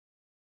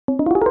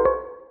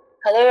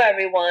Hello,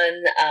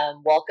 everyone.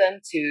 Welcome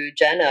to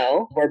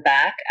Geno. We're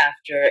back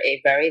after a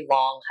very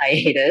long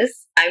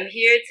hiatus. I'm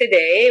here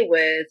today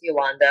with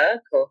Yolanda,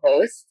 co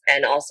host,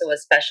 and also a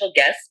special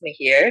guest,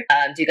 Mahir.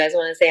 Do you guys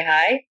want to say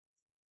hi?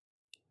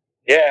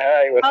 Yeah,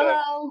 hi, what's up?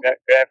 Hello.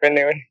 Good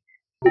afternoon.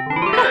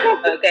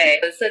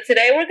 Okay, so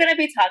today we're going to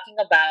be talking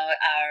about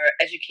our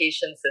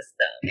education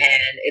system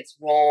and its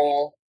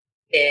role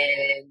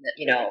in,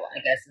 I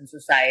guess in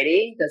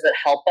society. Does it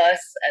help us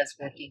as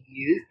working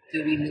youth?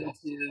 Do we need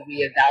to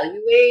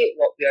reevaluate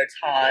what we are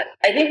taught?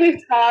 I think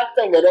we've talked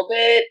a little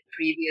bit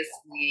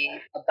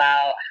previously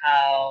about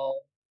how,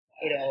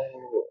 you know,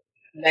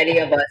 many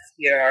of us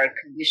here are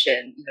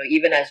conditioned,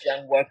 even as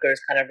young workers,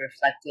 kind of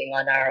reflecting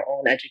on our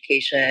own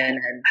education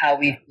and how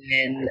we've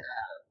been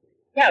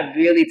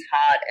really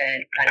taught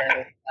and kind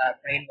of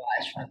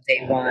brainwashed from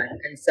day one.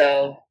 And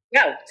so,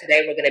 yeah,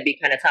 today we're going to be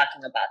kind of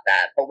talking about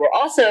that. But we're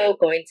also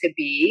going to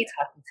be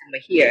talking to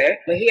Mahir.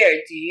 Mahir,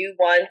 do you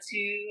want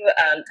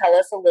to tell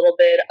us a little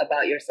bit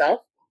about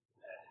yourself?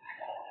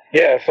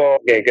 Good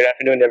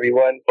afternoon,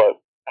 everyone. But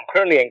I'm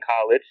currently in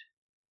college.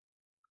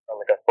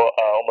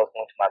 Almost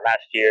going to my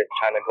last year,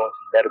 trying to go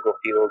into the medical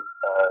field.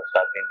 So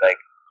I've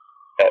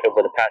been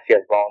over the past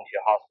year, I've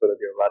volunteer hospital,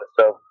 do a lot of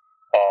stuff.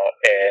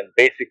 And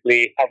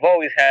basically, I've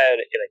always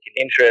had like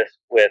an interest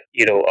with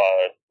a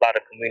lot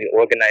of community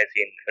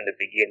organizing from the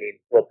beginning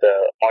with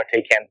the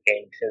Marte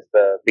campaign since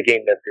the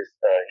beginning of this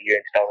year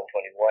in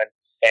 2021.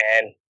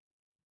 And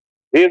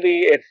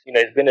really, it's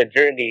been a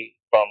journey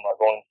from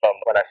going from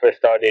when I first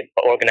started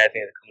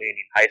organizing the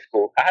community in high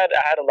school. I had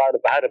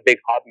a big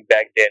hobby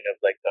back then of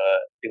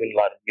doing a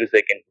lot of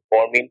music and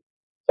performing.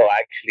 So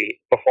I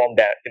actually performed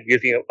at the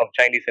Museum of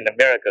Chinese in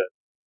America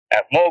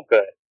at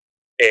MoCA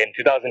in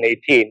 2018.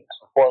 I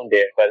performed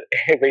there, but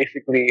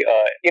basically,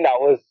 I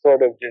was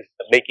sort of just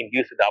making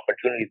use of the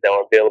opportunities that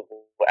were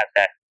available at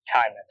that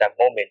time, at that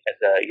moment. As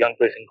a young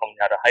person coming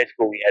out of high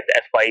school, we had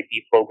the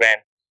SYEP program,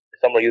 the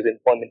Summer Youth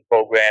Employment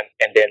Program,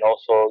 and then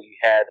also you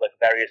had like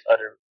various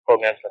other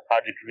programs like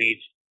Project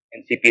Reach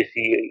and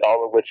CPC,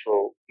 all of which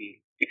will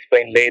be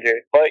explained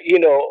later. But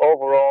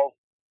overall,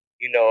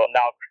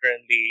 now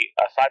currently,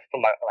 aside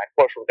from my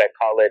coursework at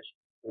college,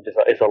 which is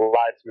it's a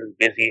lot, it's really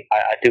busy.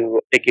 I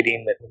do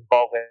ticketing that's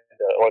involved in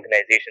the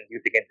organization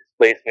Youth Against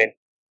Displacement,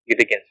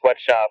 Youth Against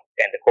Sweatshop,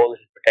 and the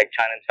Coalition to Protect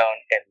Chinatown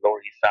and Lower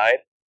East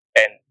Side.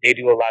 And they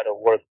do a lot of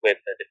work with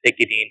the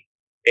ticketing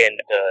in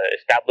the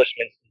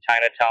establishments in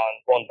Chinatown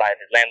owned by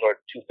the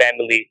landlord Two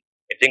Family.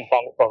 The Ding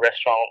Fong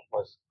restaurant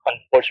was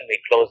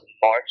unfortunately closed in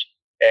March,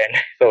 and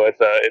so it's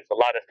a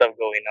lot of stuff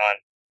going on.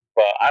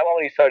 But I've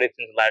only started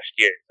since last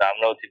year, so I'm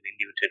relatively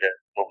new to the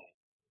movement.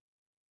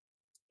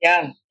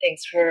 Yeah,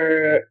 thanks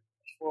for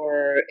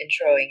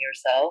introing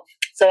yourself.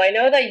 So I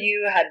know that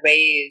you had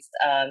raised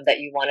that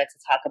you wanted to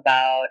talk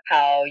about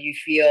how you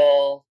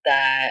feel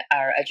that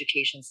our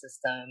education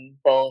system,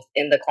 both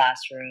in the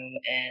classroom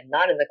and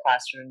not in the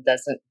classroom,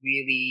 doesn't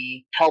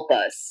really help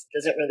us,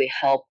 doesn't really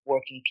help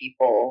working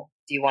people.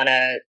 Do you want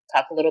to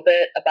talk a little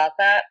bit about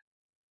that?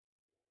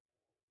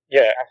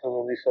 Yeah,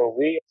 absolutely. So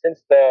since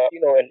in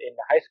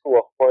the high school,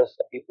 of course,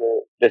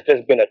 there's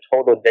just been a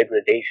total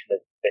degradation of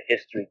the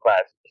history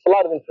class. It's a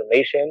lot of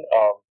information,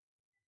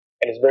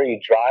 and it's very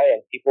dry.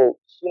 And people,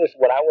 as soon as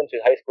when I went to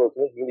high school,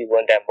 students really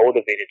weren't that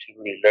motivated to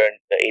really learn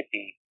the AP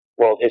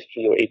World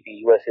History or AP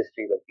US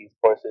History, like these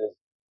courses,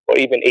 or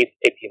even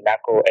AP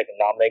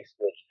Macroeconomics,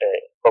 which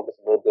focus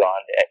a little bit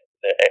on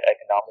the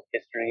economic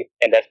history.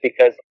 And that's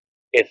because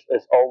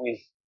it's always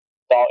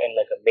thought in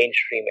like a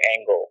mainstream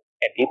angle,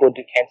 and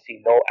can't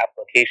see no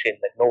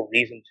application, like no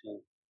reason to,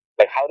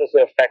 like how does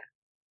it affect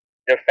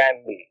their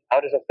family?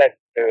 How does it affect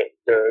their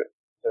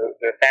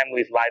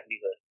family's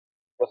livelihood?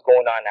 What's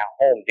going on at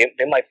home?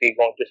 They might be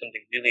going through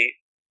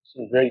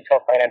some really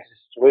tough financial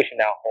situation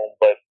at home,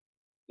 but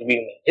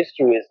reading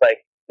history is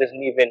like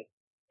doesn't even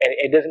and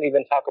it doesn't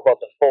even talk about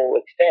the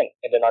full extent.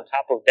 And then on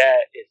top of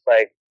that, it's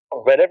like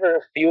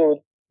whatever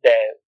field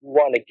that we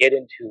want to get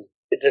into,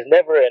 there's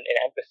never an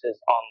emphasis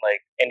on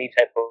like any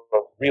type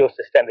of real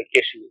systemic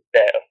issue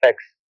uh,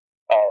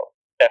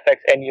 that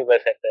affects any of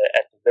us at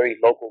the very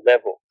local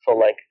level. So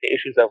like the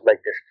issues of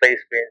like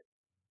displacement,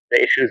 the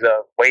issues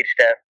of wage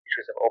theft,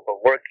 issues of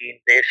overworking,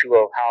 the issue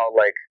of how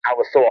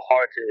it's so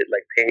hard to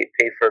like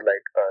pay for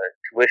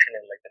tuition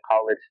in like the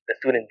college, the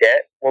student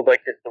debt. Well,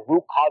 like the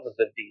root causes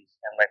of these,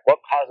 and like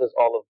what causes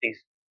all of these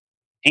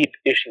deep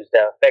issues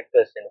that affect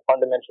us in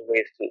fundamental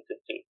ways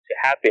to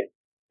happen.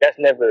 That's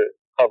never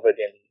covered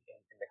in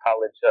the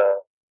college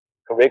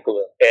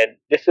curriculum. And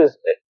this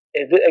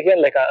again,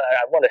 like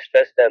I want to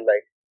stress that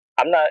like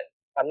I'm not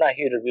I'm not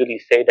here to really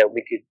say that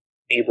we could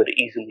be able to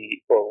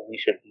easily or we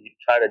should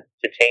try to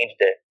change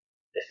the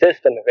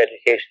system of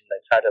education,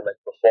 like try to like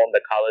reform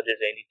the colleges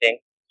or anything.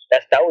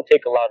 That would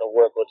take a lot of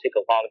work. Will take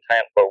a long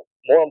time. But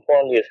more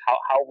importantly, is how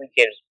we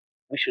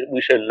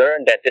should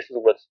learn that this is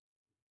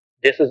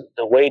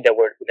the way that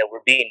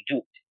we're being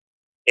duped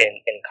in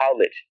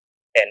college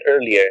and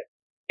earlier,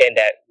 and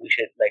that we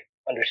should like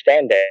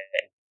understand that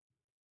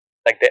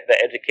like the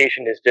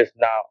education is just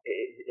not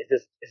it's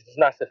just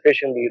not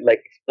sufficiently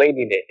like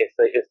explaining it.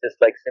 It's just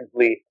like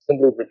simply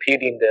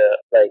repeating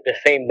the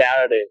same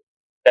narrative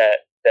that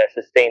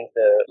sustains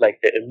the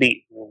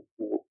elite who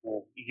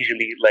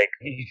usually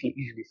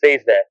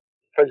says that.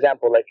 For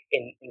example, like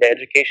in the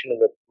education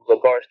with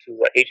regards to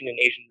Asian and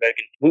Asian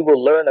American, we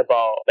will learn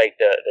about like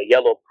the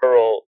yellow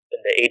pearl in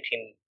the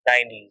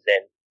 1890s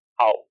and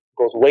how it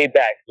goes way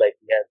back. Like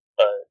we have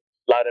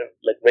lot of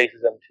like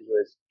racism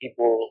towards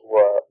people who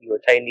are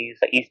Chinese,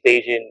 East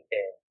Asian,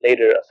 and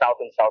later South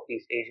and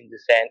Southeast Asian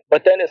descent.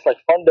 But then it's like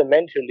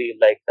fundamentally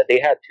like they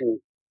had to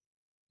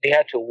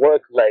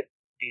work like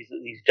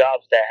these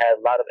jobs that had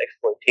a lot of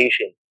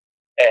exploitation,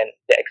 and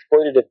the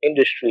exploitative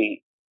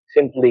industry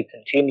simply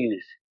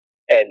continues.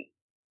 And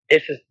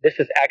this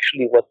is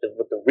actually what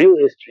the real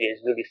history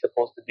is really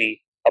supposed to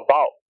be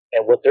about,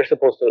 and what they're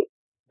supposed to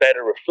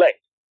better reflect.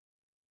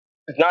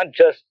 It's not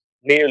just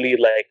merely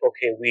like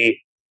okay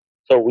we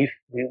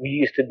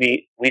used to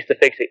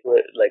fix it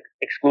with like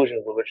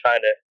exclusion where we're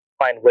trying to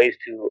find ways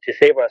to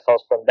save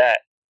ourselves from that,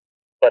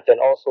 but then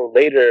also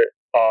later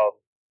um,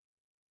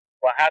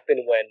 what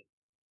happened when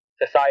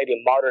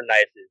society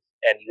modernizes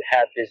and you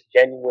have this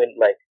genuine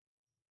like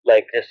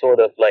this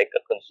sort of like a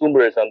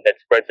consumerism that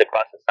spreads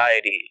across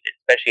society,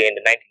 especially in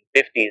the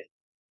 1950s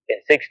and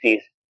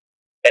 60s.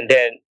 And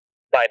then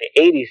by the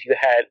 80s, you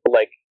had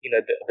like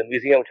the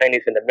Museum of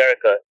Chinese in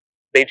America.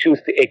 They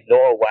choose to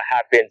ignore what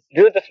happens.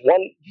 This is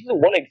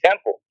one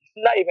example. It's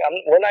not even.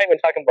 We're not even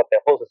talking about the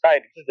whole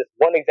society. This is just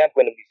one example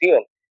in the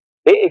museum.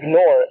 They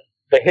ignore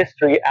the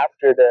history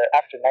after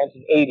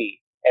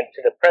 1980 and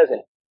to the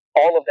present.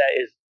 All of that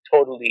is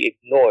totally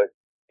ignored.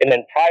 And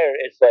then prior,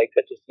 it's like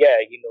just we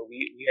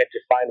had to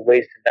find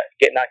ways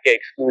to not get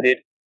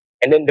excluded.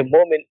 And then the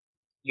moment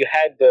you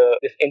had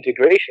this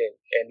integration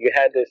and you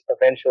had this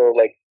eventual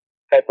like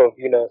type of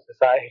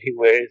society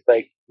where it's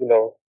like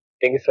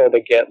things sort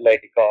of get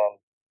like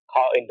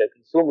caught in the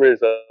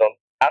consumerism.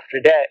 After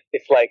that,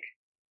 it's like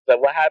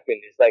what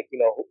happened? It's like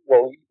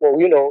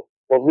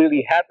what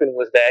really happened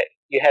was that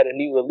you had a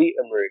new elite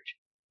emerge,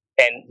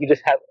 and you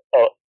just have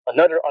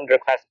another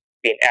underclass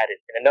being added,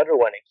 and another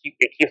one, and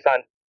it keeps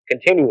on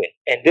continuing.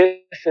 And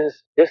this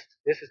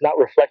is not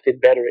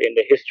reflected better in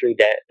the history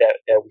that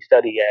we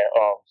study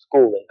at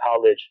school and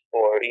college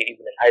or even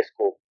in high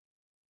school.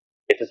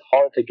 It's just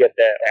hard to get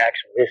that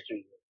actual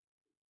history.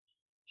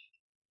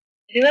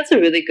 I think that's a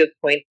really good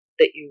point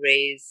that you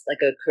raise,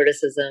 like a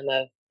criticism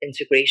of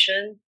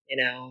integration,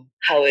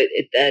 how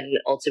it then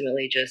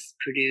ultimately just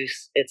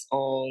produce its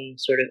own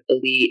sort of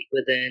elite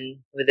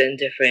within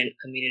different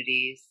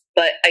communities.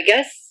 But I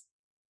guess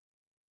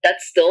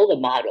that's still the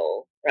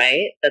model,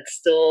 right? That's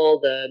still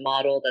the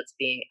model that's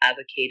being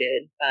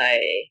advocated by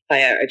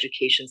our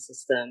education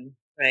system,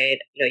 right?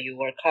 You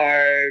work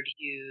hard,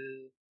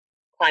 you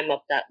climb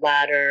up that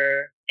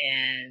ladder,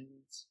 and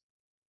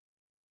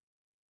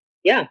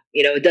yeah,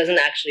 it doesn't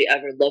actually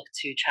ever look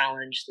to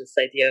challenge this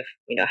idea of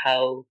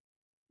how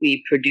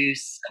we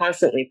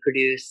constantly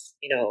produce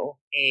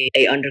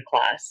a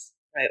underclass,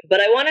 right?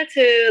 But I wanted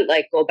to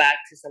like go back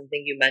to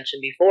something you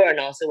mentioned before, and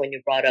also when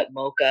you brought up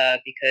mocha,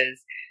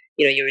 because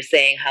you were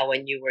saying how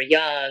when you were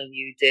young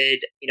you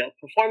did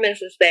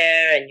performances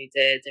there, and you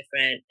did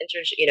different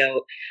internship.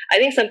 I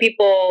think some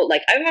people,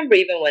 like, I remember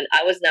even when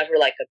I was never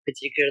like a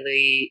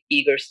particularly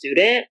eager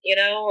student,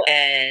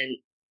 and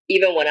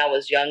even when I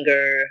was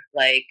younger,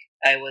 like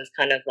I was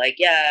kind of like,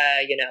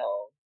 yeah,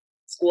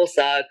 school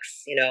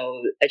sucks,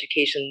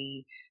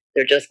 education,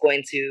 they're just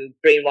going to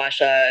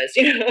brainwash us,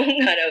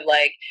 kind of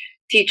like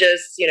teach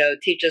us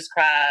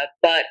crap,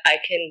 but I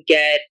can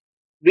get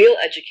real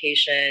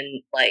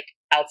education like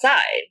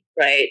outside,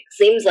 right?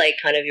 Seems like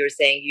kind of you were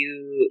saying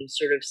you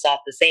sort of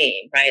sought the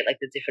same, right? Like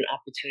the different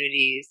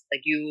opportunities,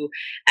 like you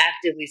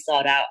actively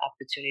sought out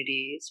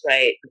opportunities,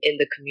 right, in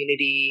the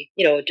community,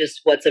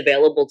 just what's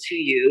available to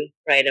you,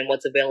 right, and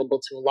what's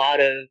available to a lot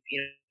of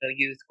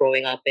youth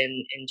growing up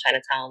in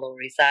Chinatown, Lower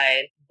East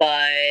Side.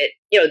 But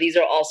these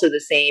are also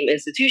the same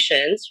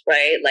institutions,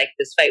 right? Like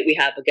this fight we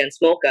have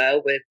against Mocha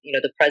with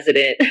the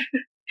president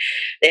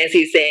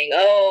Nancy saying,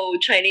 "Oh,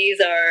 Chinese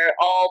are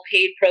all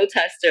paid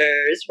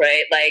protesters,"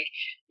 right? Like,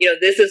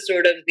 this is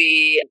sort of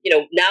the,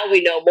 now we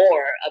know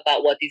more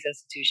about what these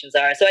institutions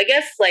are. So I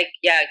guess, like,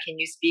 yeah, can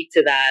you speak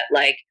to that?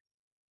 Like,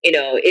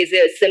 is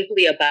it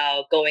simply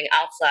about going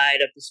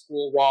outside of the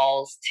school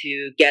walls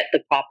to get the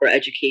proper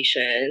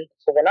education?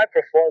 So when I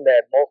performed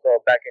at Mocha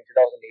back in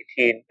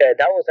 2018,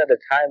 that was at a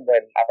time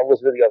when I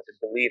was really of the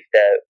belief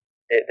that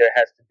there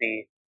has to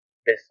be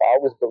this. I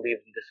always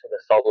believed in this sort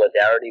of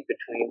solidarity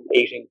between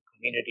Asian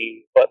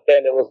community, but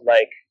then it was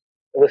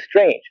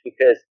strange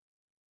because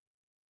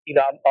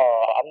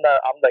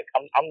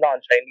I'm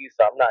not Chinese,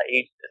 so I'm not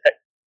Asian.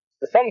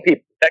 To some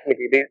people,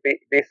 technically,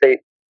 they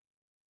say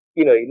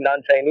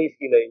non-Chinese,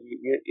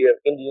 you have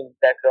Indian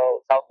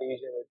background, South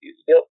Asian.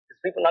 There's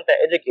people not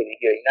that educated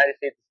here. United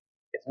States,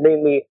 it's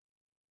mainly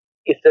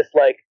it's just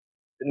like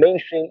the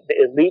mainstream, the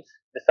elites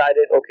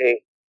decided,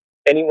 okay,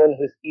 anyone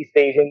who's East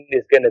Asian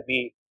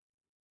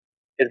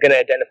is going to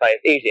identify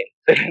as Asian.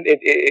 So it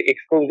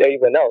excludes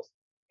everyone else.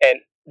 And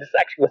this is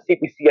actually what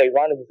CPC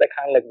ironic is, like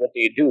kind of like what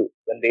they do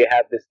when they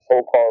have this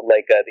so-called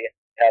like they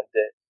have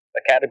the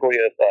category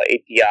of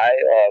API,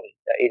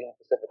 the Asian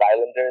Pacific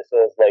Islanders.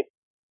 So it's like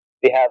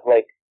they have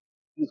like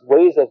these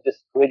ways of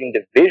just creating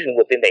division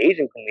within the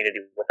Asian community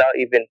without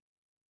even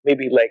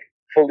maybe like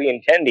fully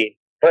intending.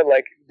 But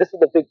like this is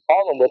the big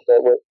problem with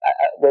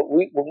when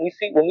we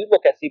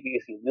look at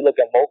CBC, we look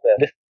at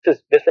MOCA.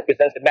 This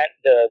represents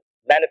the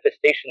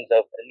manifestations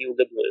of a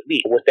neoliberal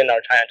elite within our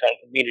Chinatown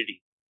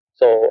community.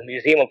 So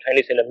Museum of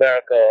Chinese in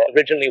America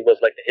originally was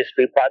like the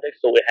history project,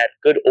 so it had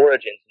good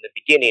origins in the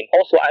beginning.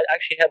 Also,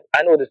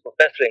 I know this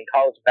professor in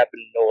college who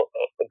happened to know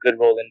a good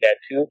role in that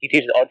too. He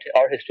teaches art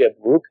history at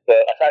Baruch,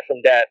 but aside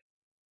from that,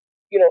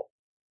 you know,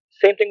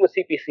 same thing with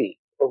CPC.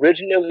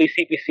 Originally,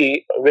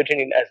 CPC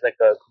originated as like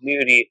a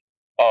community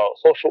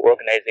social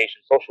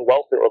organization, social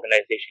welfare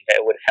organization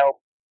that would help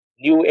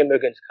new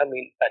immigrants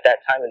coming at that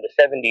time in the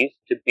 70s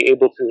to be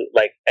able to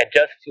like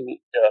adjust to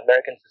the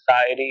American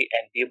society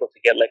and be able to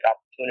get like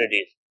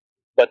opportunities.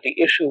 But the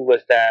issue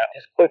was that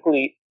as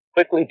quickly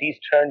these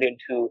turned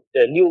into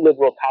the new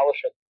liberal power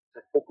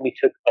structure quickly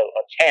took a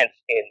chance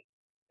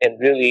in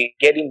really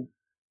getting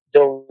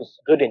those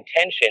good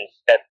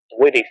intentions that the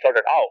way they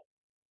started out,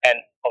 and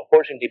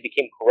unfortunately they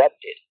became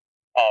corrupted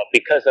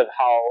because of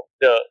how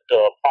the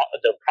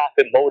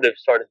profit motive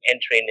started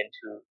entering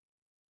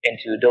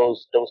into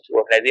those two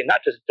organizations, not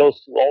just those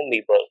two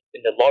only, but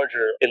in the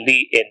larger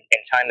elite in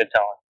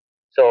Chinatown.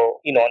 So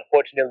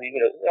unfortunately,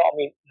 I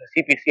mean,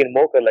 the CPC and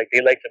MOCA, like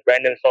they like to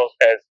brand themselves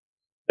as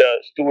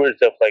the stewards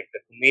of like the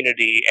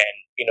community,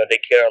 and they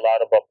care a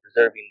lot about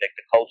preserving like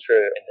the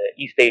culture and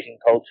the East Asian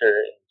culture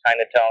in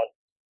Chinatown.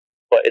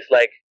 But it's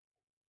like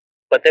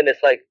but then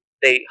it's like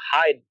they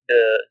hide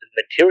the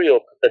material.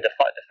 The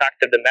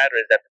fact of the matter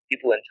is that the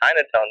people in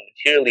Chinatown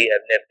materially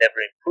have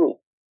never improved.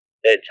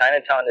 That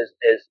Chinatown is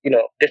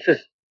this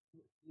is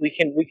we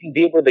can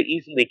be able to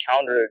easily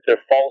counter their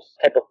false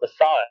type of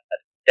facade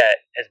that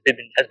has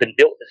been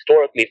built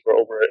historically for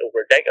over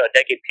a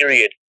decade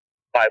period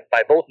by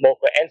both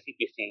MOCA and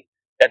CPC,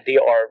 that they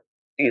are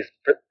these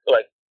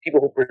like people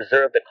who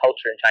preserve the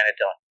culture in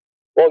Chinatown.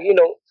 Well,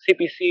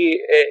 CPC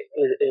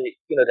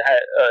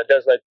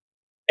does like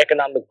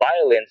economic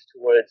violence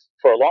towards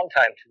for a long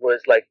time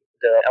towards like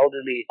the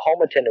elderly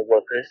home attendant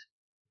workers.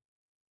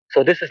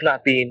 So this is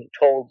not being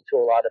told to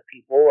a lot of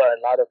people. A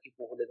lot of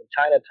people who live in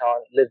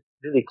Chinatown live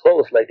really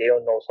close, like they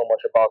don't know so much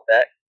about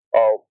that.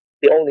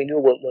 They only knew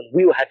when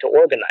we had to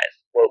organize,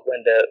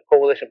 when the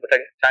Coalition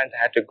Protect Chinatown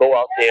had to go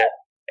out there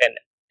and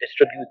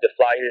distribute the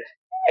flyers,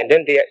 and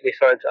then they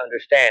started to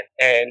understand.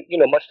 And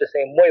much the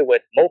same way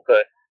with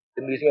MOCA,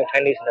 the Museum of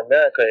Chinese in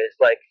America is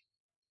like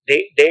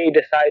they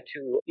decide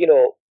to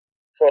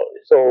for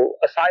so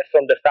aside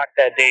from the fact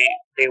that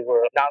they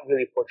were not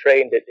really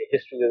portraying the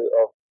history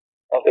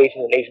of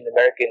Asian and Asian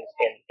Americans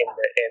in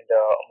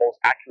the most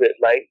accurate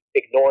light,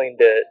 ignoring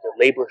the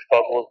labor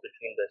struggles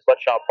between the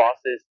sweatshop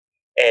bosses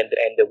and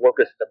the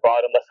workers at the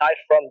bottom. Aside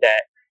from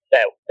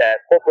that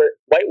corporate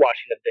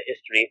whitewashing of the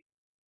history,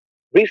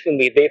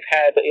 recently they've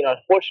had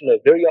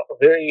unfortunate, very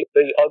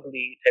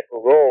ugly type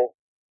of role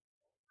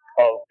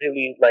of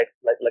really like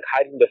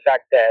hiding the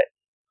fact that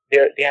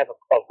they have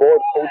a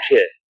board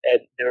co-chair,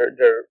 and they're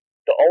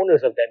the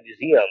owners of that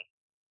museum.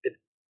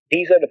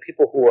 These are the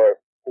people who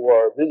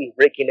are really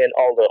raking in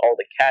all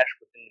the cash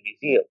within the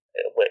museum.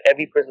 Where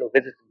every person who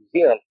visits the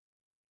museum,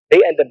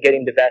 they end up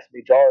getting the vast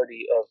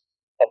majority of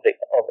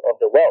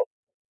the wealth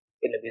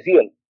in the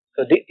museum.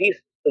 So these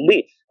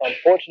elites,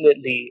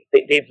 unfortunately,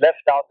 they've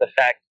left out the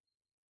fact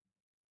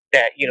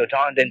that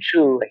Jonathan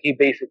Chu, he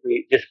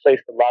basically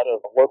displaced a lot of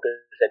workers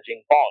at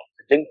Jingfong.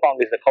 So Jingfong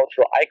is a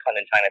cultural icon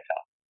in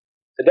Chinatown.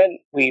 So then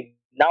we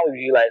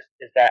realize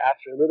is that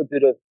after a little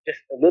bit of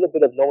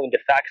knowing the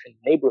facts in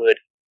the neighborhood,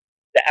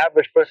 the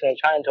average person in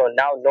Chinatown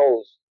now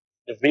knows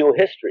the real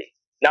history.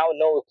 Now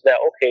knows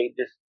that okay,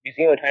 this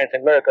Museum of Chinese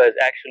America is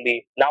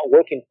actually not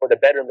working for the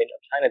betterment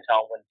of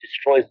Chinatown when it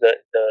destroys the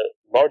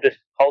largest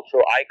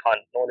cultural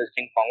icon known as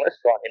Jingfang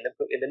Restaurant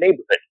in the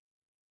neighborhood.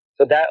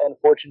 So that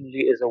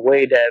unfortunately is a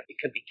way that it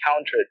can be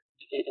countered.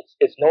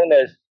 It's known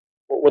as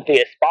what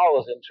they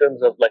espouse in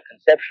terms of like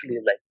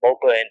conceptually, like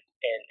MOCA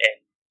and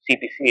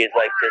CPC is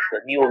like this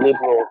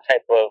neoliberal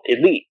type of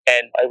elite.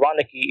 And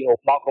ironically,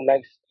 Malcolm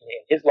X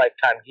in his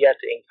lifetime he had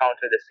to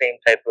encounter the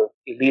same type of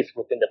elites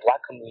within the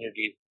black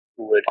community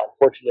who would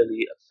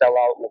unfortunately sell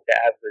out with the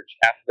average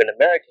African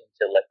American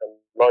to like a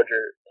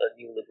larger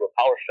neoliberal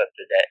power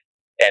structure that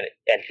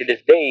and to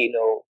this day,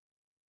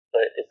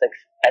 but it's like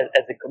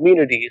as a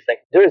community, it's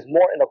like there is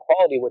more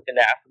inequality within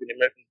the African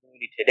American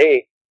community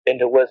today than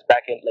there was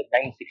back in like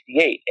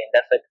 1968, and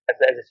that's like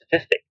as a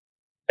statistic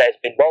that's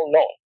been well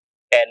known.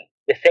 And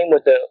the same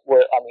with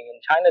in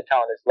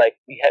Chinatown, it's like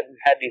we had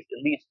these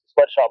elites,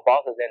 sweatshop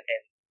bosses, and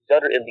these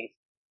other elites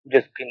who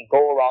just can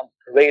go around,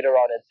 parade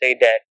around, and say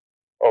that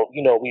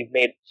we've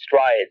made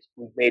strides,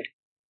 we've made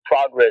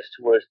progress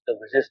towards the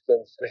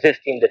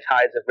resisting the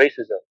tides of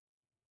racism.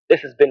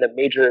 This has been a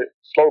major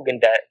slogan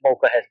that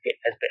Mocha has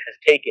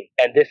taken,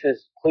 and this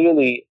is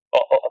clearly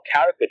a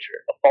caricature,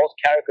 a false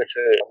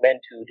caricature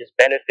meant to just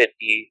benefit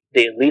the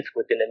elites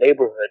within the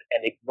neighborhood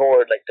and ignore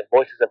like the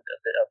voices of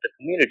the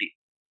community.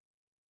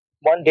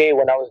 One day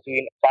when I was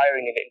doing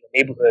firing in the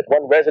neighborhood,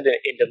 one resident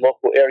in the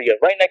local area,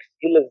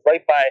 he lives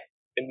right by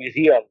the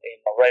museum in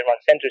right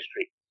around Center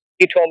Street.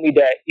 He told me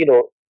that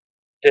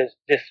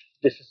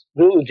this is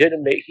really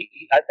legitimate.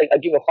 I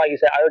give him a fight. He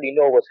said, I already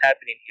know what's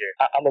happening here.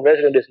 I'm a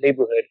resident of this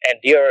neighborhood, and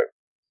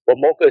what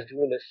Mocha is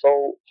doing is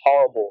so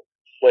horrible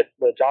with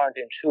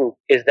Jonathan Chu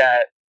is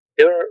that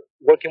they're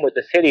working with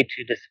the city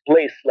to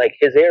displace like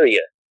his area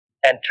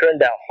and turn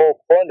that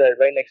whole corner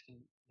right next to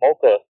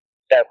Mocha,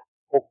 that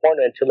whole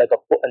corner into like a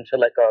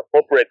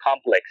corporate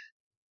complex,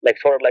 like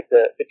sort of like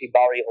the 50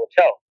 Bowery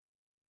Hotel.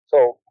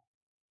 So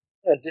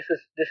this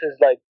is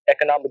like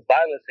economic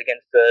violence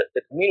against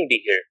the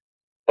community here.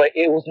 But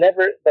it was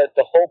never. But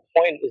the whole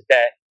point is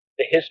that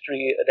the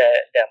history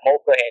that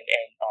Mocha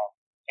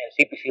and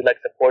CPC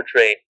likes to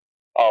portray,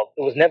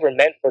 it was never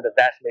meant for the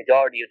vast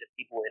majority of the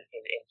people in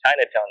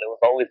Chinatown. It was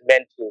always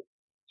meant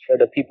for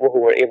the people who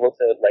were able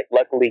to like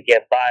luckily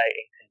get by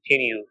and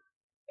continue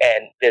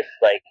and just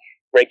like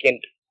break in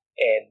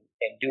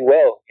and do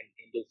well in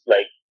this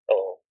like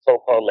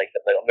so-called like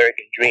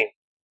American dream.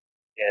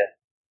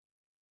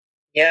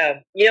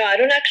 Yeah. Yeah. I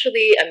don't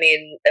actually,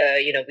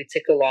 we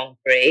took a long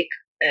break.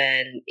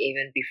 And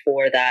even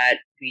before that,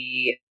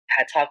 we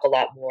had talked a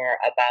lot more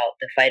about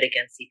the fight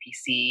against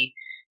CPC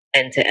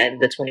and to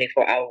end the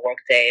 24-hour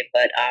workday.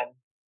 But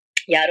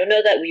yeah, I don't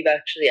know that we've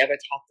actually ever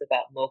talked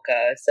about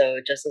Mocha.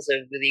 So just as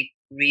a really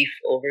brief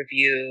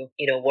overview,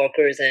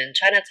 workers in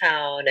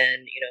Chinatown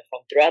and, from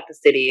throughout the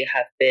city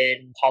have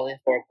been calling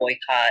for a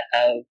boycott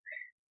of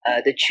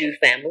the Chu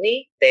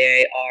family.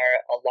 They are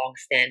a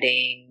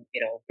long-standing,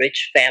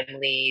 rich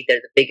family.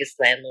 They're the biggest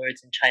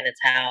landlords in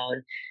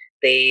Chinatown.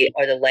 They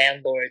are the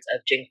landlords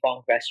of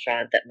Jingfong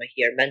restaurant that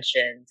Mahir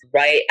mentioned.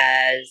 Right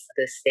as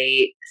the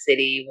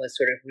city was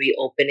sort of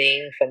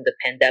reopening from the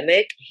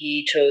pandemic,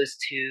 he chose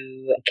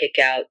to kick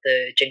out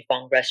the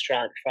Jingfong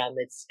restaurant from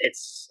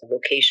its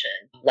location.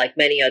 Like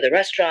many other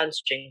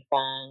restaurants,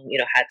 Jingfong,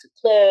 had to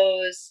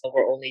close.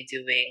 We're only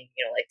doing,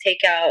 like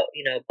takeout,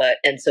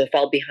 and so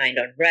fell behind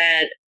on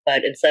rent.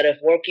 But instead of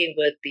working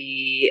with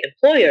the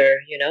employer,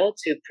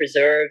 to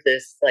preserve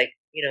this, like,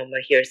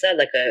 Mahir said,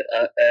 like a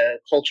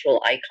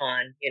cultural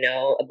icon,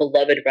 a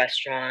beloved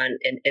restaurant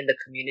in the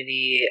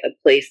community, a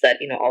place that,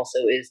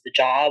 also is the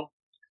job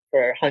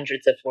for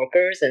hundreds of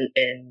workers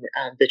in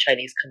the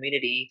Chinese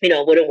community,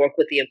 wouldn't work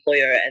with the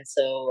employer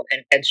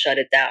and shut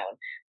it down.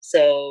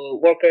 So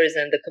workers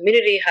in the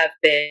community have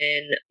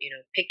been,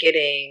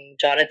 picketing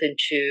Jonathan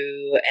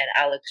Chu and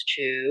Alex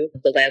Chu,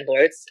 the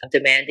landlords,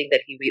 demanding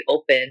that he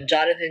reopen.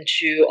 Jonathan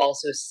Chu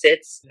also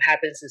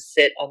happens to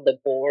sit on the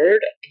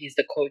board. He's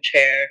the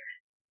co-chair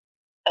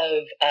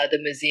of the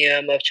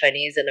Museum of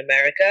Chinese in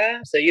America.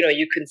 So,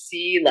 you can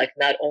see like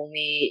not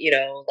only,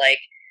 like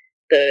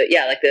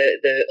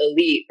the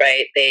elite,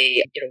 right?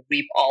 They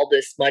reap all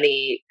this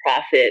money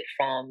profit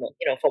from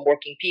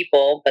working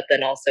people, but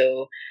then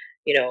also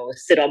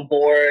sit on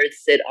boards,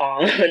 sit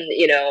on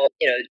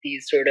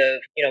these sort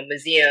of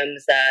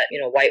museums that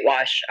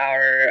whitewash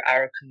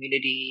our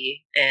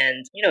community,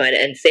 and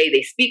and say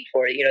they speak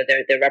for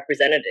they're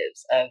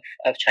representatives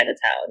of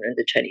Chinatown and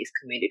the Chinese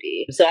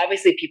community. So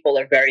obviously people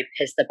are very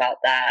pissed about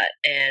that,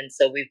 and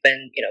so we've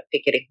been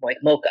picketing like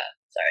Mocha.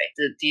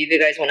 Sorry, do you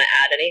guys want to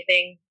add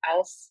anything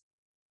else?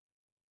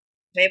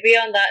 Maybe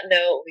on that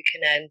note, we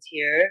can end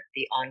here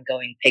the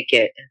ongoing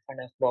picket in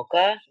front of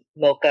Mocha.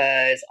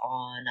 Mocha is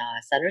on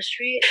Center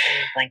Street.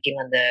 I'm blanking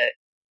on the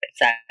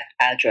exact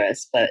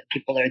address, but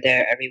people are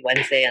there every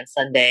Wednesday and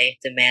Sunday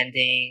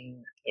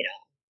demanding,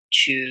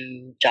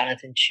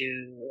 Jonathan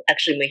Chu.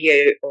 Actually,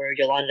 Mahir or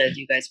Yolanda,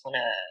 do you guys want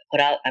to put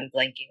out? I'm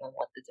blanking on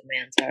what the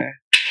demands are.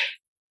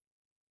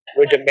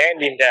 We're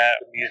demanding that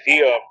the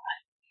museum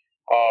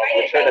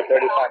return the $35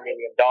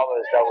 million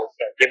that was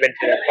given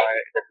to them by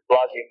the de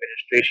Blasio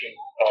administration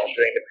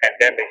during the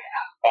pandemic,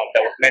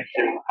 that was meant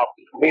to help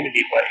the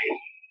community, but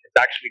it's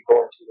actually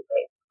going to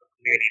a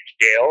community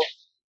jail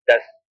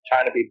that's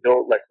trying to be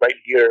built like right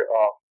near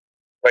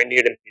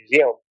the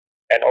museum.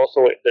 And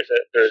also,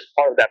 there's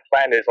part of that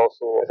plan is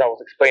also, as I was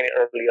explaining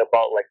earlier,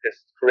 about like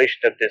this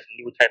creation of this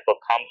new type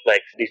of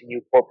complex, these new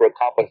corporate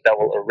complex that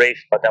will erase,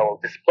 but that will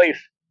displace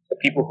the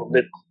people who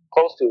live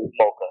close to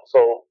Mocha.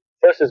 So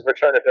first is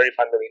return the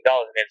 $35 million,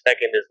 and then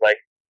second is like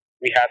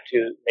we have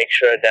to make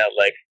sure that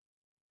like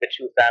the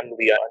Chu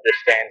family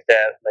understands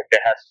that like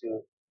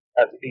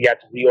you have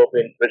to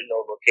reopen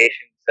original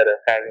location instead of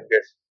having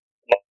this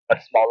much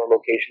smaller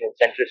location in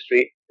Center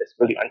Street. It's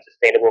really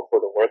unsustainable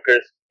for the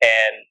workers.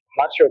 And I'm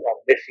not sure if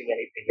I'm missing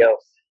anything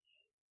else,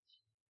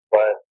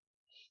 but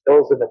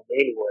those are the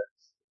main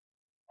ones.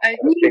 I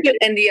think,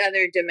 and the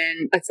other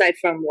demand, aside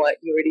from what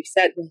you already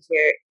said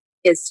here,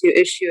 is to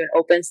issue an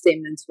open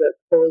statement to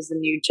oppose the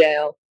new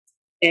jail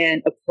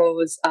and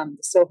oppose the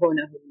Soho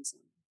Nahu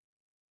Museum.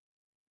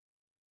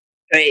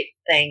 Great,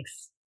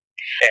 thanks.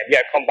 And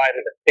yeah, come by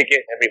to the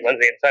ticket every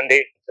Wednesday and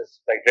Sunday,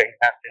 just like during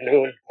the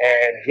afternoon.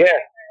 And yeah,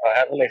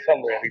 have a nice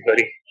summer,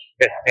 everybody.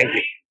 Yeah, thank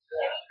you.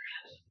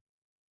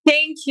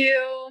 Thank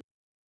you.